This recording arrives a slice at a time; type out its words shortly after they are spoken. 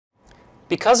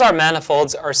Because our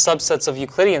manifolds are subsets of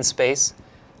Euclidean space,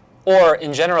 or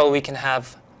in general we can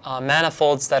have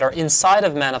manifolds that are inside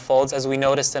of manifolds, as we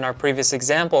noticed in our previous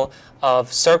example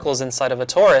of circles inside of a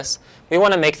torus, we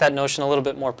want to make that notion a little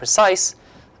bit more precise.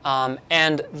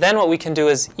 And then what we can do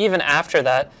is, even after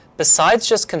that, besides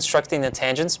just constructing the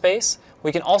tangent space,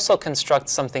 we can also construct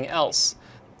something else.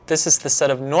 This is the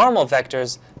set of normal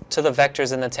vectors to the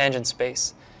vectors in the tangent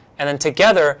space. And then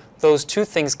together, those two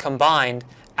things combined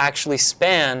actually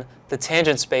span the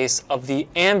tangent space of the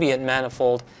ambient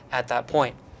manifold at that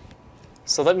point.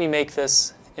 So let me make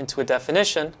this into a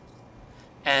definition.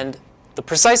 And the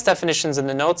precise definitions in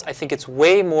the notes, I think it's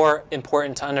way more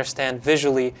important to understand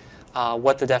visually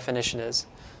what the definition is.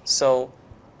 So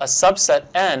a subset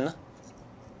n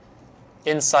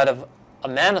inside of a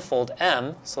manifold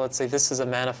M, so let's say this is a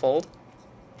manifold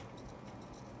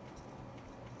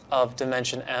of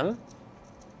dimension M,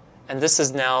 and this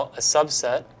is now a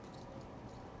subset,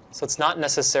 so it's not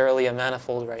necessarily a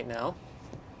manifold right now.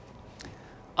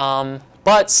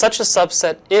 But such a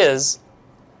subset is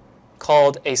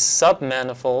called a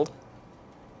submanifold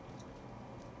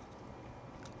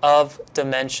of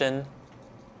dimension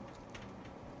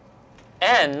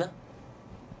n,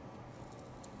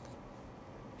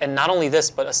 and not only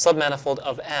this, but a submanifold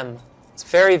of M. It's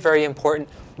very, very important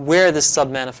where this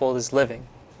submanifold is living.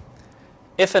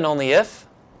 If and only if,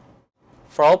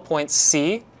 for all points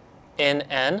C in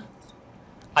N,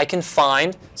 I can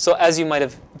find, so as you might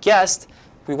have guessed,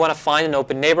 we want to find an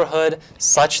open neighborhood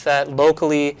such that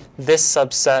locally this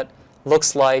subset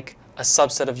looks like a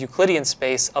subset of Euclidean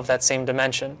space of that same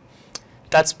dimension.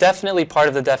 That's definitely part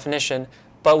of the definition,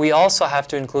 but we also have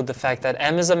to include the fact that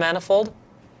M is a manifold.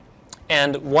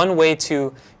 And one way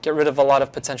to get rid of a lot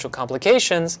of potential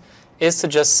complications is to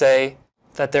just say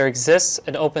that there exists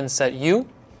an open set U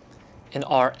in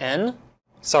Rn,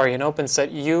 an open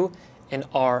set U in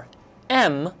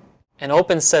Rm, an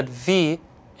open set V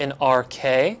in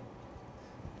Rk.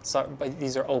 Sorry, but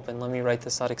these are open. Let me write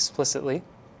this out explicitly.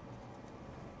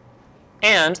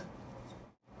 And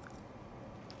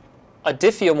a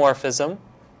diffeomorphism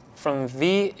from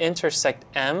V intersect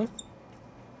M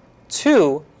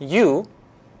to U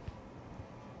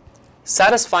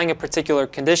satisfying a particular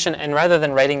condition. And rather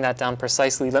than writing that down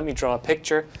precisely, let me draw a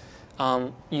picture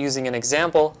using an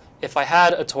example. If I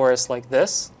had a torus like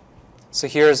this, so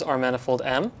here's our manifold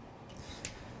M,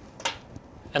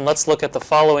 and let's look at the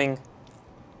following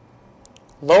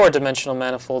lower dimensional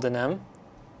manifold in M.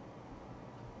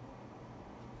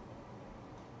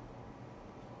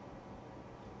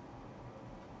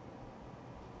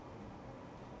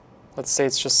 Let's say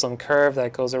it's just some curve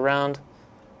that goes around.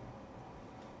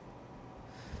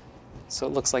 So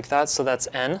it looks like that, so that's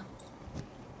N.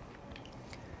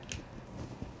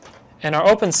 And our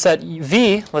open set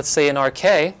V, let's say in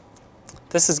Rk,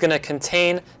 this is going to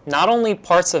contain not only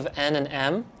parts of N and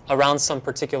M around some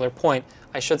particular point.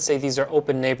 I should say these are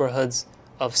open neighborhoods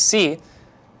of C.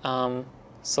 So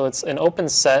it's an open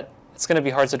set. It's going to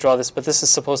be hard to draw this, but this is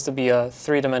supposed to be a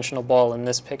three-dimensional ball in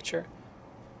this picture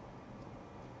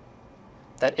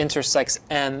that intersects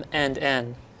M and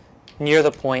N near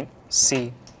the point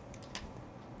C.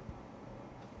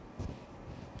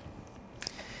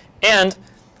 And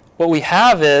what we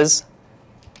have is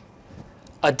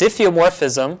a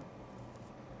diffeomorphism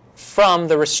from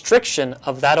the restriction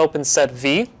of that open set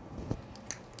V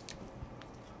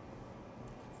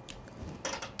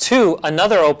to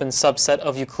another open subset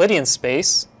of Euclidean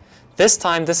space. This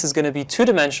time this is going to be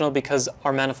two-dimensional because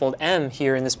our manifold M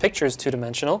here in this picture is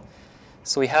two-dimensional.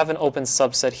 So we have an open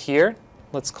subset here.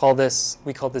 Let's call this,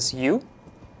 we call this U.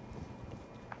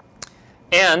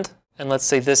 And let's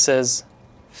say this is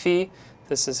phi,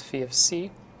 this is phi of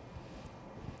C.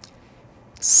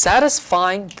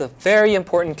 Satisfying the very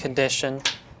important condition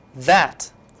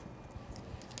that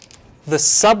the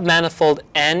submanifold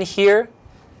N here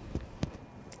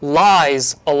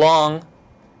lies along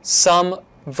some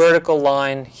vertical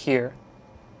line here.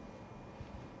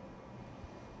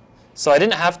 So I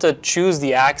didn't have to choose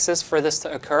the axis for this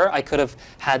to occur. I could have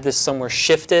had this somewhere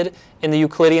shifted in the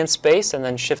Euclidean space and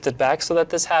then shifted back so that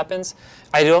this happens.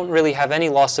 I don't really have any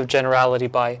loss of generality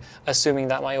by assuming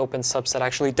that my open subset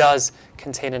actually does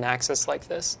contain an axis like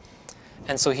this.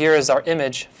 And so here is our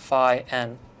image, phi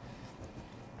n.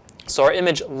 So our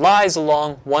image lies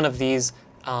along one of these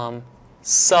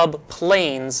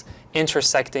subplanes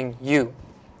intersecting U.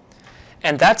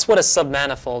 And that's what a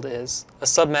submanifold is, a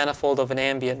submanifold of an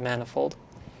ambient manifold.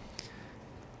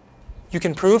 You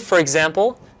can prove, for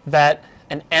example, that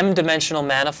an m-dimensional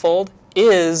manifold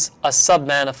is a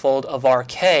submanifold of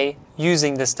Rk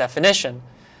using this definition.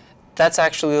 that's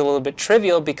actually a little bit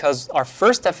trivial because our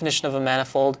first definition of a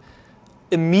manifold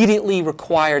immediately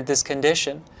required this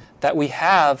condition, that we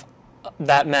have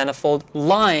that manifold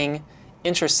lying,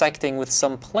 intersecting with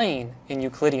some plane in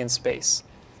Euclidean space.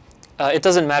 It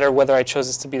doesn't matter whether I chose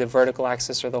this to be the vertical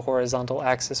axis or the horizontal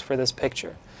axis for this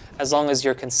picture, as long as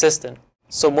you're consistent.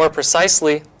 So more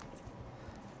precisely,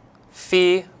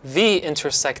 phi v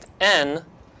intersect n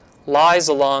lies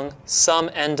along some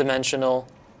n-dimensional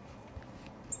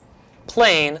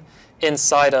plane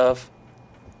inside of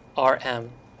Rm.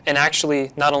 And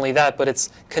actually, not only that, but it's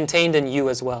contained in U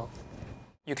as well.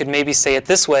 You could maybe say it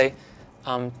this way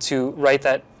to write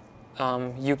that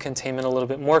U containment a little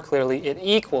bit more clearly. It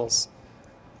equals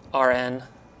Rn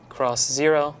cross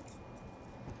 0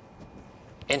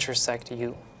 intersect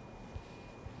U.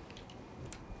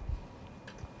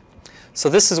 So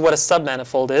this is what a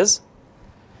submanifold is.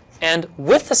 And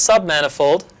with the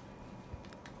submanifold,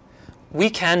 we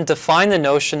can define the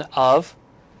notion of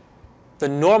the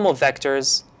normal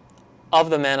vectors of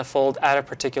the manifold at a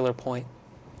particular point.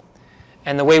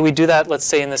 And the way we do that, let's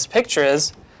say in this picture,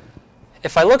 is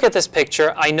if I look at this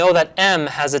picture, I know that M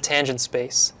has a tangent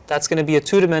space. That's going to be a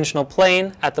two-dimensional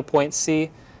plane at the point C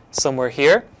somewhere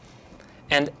here.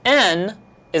 And N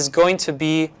is going to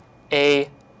be a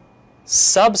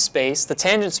subspace. The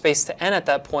tangent space to N at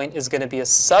that point is going to be a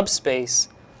subspace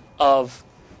of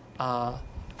that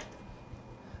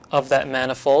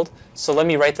manifold. So let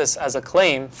me write this as a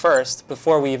claim first,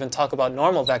 before we even talk about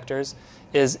normal vectors,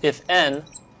 is if N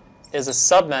is a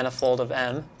submanifold of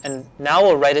M, and now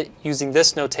we'll write it using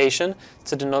this notation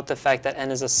to denote the fact that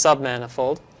N is a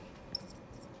submanifold.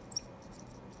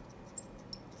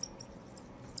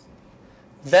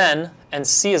 Then, and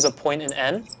C is a point in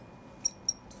N,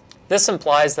 this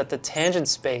implies that the tangent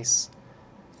space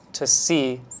to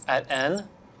C at N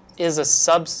is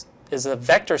a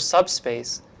vector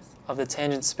subspace of the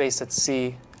tangent space at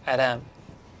C at M.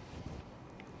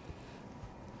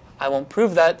 I won't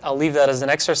prove that. I'll leave that as an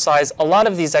exercise. A lot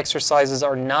of these exercises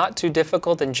are not too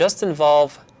difficult and just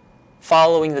involve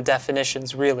following the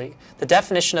definitions, really. The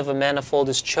definition of a manifold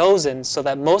is chosen so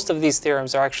that most of these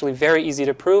theorems are actually very easy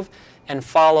to prove and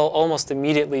follow almost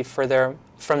immediately from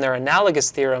their analogous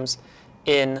theorems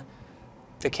in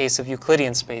the case of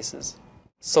Euclidean spaces.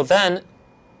 So then,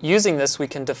 using this, we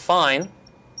can define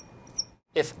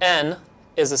if N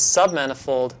is a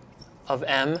submanifold of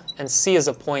M and C is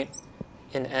a point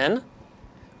in N,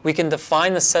 we can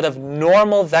define the set of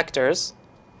normal vectors,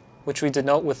 which we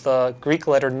denote with the Greek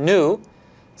letter nu,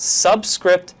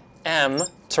 subscript M,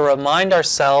 to remind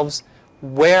ourselves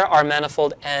where our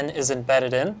manifold N is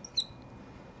embedded in,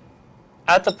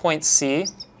 at the point C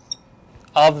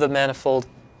of the manifold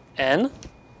N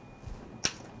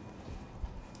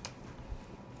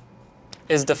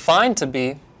is defined to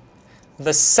be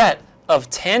the set of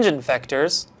tangent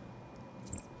vectors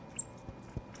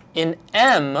in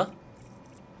M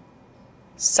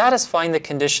satisfying the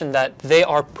condition that they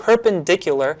are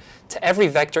perpendicular to every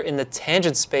vector in the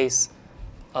tangent space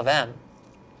of N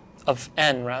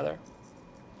rather,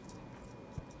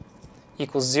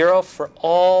 equals 0 for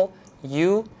all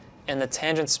U in the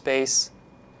tangent space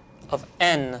of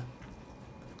N.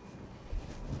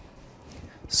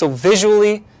 So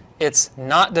visually, it's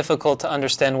not difficult to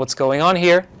understand what's going on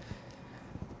here.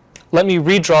 Let me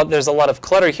redraw. There's a lot of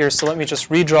clutter here, so let me just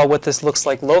redraw what this looks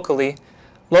like locally.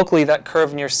 Locally, that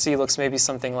curve near C looks maybe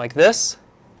something like this.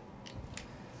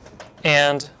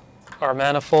 And our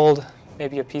manifold,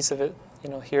 maybe a piece of it,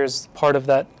 here's part of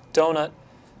that donut.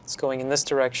 It's going in this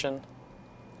direction.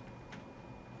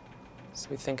 So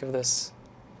we think of this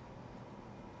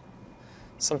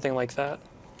something like that.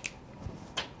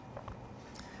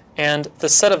 And the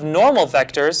set of normal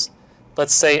vectors,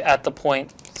 let's say at the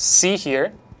point C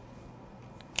here,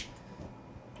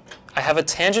 I have a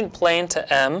tangent plane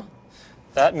to M.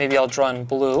 That maybe I'll draw in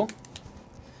blue.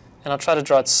 And I'll try to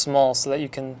draw it small so that you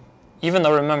can, even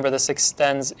though remember this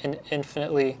extends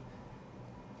infinitely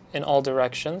in all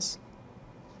directions.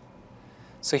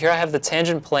 So here I have the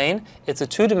tangent plane. It's a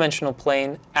two-dimensional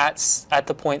plane at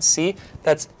the point C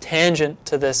that's tangent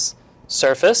to this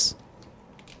surface.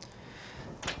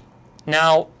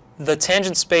 Now, the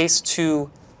tangent space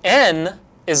to N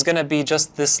is going to be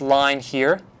just this line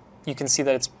here. You can see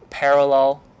that it's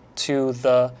parallel to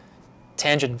the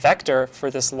tangent vector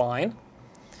for this line.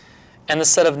 And the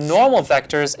set of normal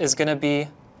vectors is going to be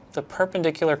the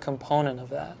perpendicular component of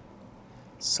that.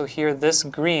 So here, this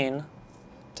green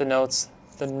denotes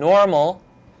the normal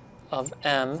of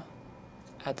M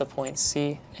at the point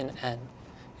C in N.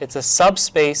 It's a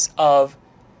subspace of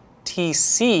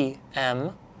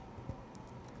TCM,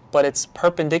 but it's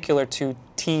perpendicular to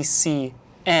TCN.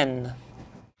 n.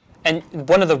 And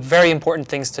one of the very important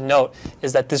things to note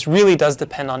is that this really does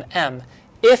depend on M.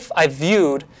 If I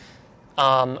viewed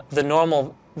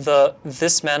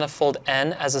this manifold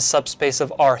n as a subspace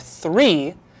of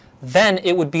R3, then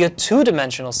it would be a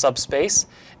two-dimensional subspace,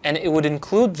 and it would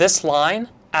include this line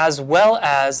as well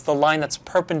as the line that's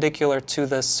perpendicular to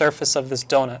the surface of this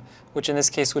donut, which in this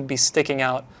case would be sticking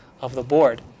out of the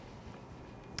board.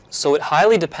 So it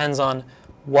highly depends on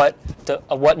what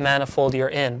manifold you're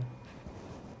in.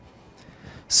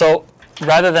 So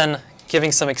rather than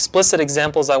giving some explicit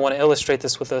examples, I want to illustrate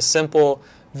this with a simple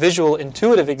visual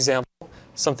intuitive example,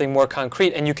 something more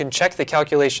concrete, and you can check the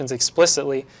calculations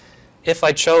explicitly. If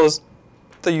I chose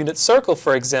the unit circle,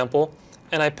 for example,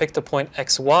 and I picked a point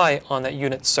xy on that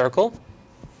unit circle,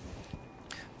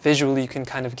 visually you can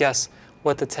kind of guess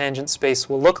what the tangent space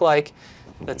will look like.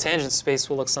 The tangent space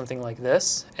will look something like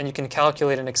this, and you can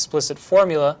calculate an explicit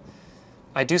formula.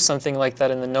 I do something like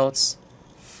that in the notes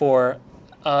for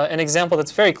an example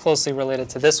that's very closely related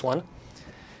to this one.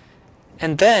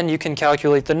 And then you can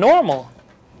calculate the normal.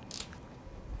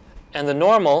 And the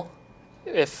normal,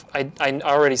 if I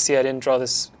already see I didn't draw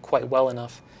this quite well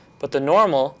enough, but the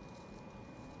normal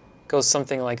goes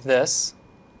something like this.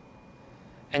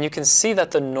 And you can see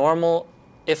that the normal,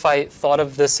 if I thought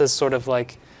of this as sort of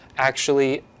like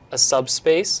actually a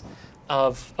subspace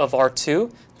of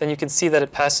R2, then you can see that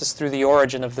it passes through the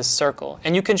origin of this circle.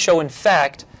 And you can show, in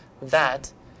fact,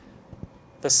 that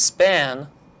the span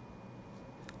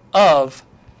of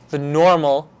the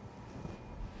normal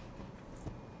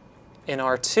in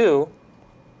R2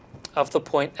 of the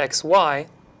point xy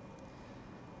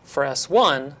for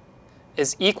S1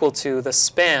 is equal to the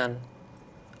span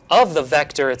of the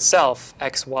vector itself,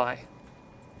 xy.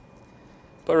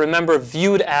 But remember,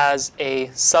 viewed as a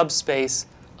subspace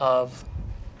of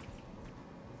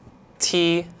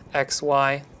T,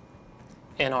 xy,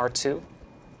 in R2.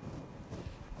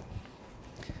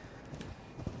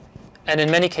 And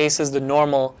in many cases,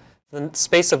 the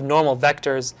space of normal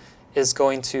vectors is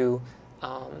going to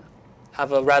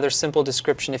have a rather simple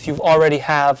description if you already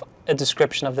have a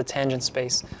description of the tangent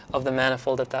space of the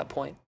manifold at that point.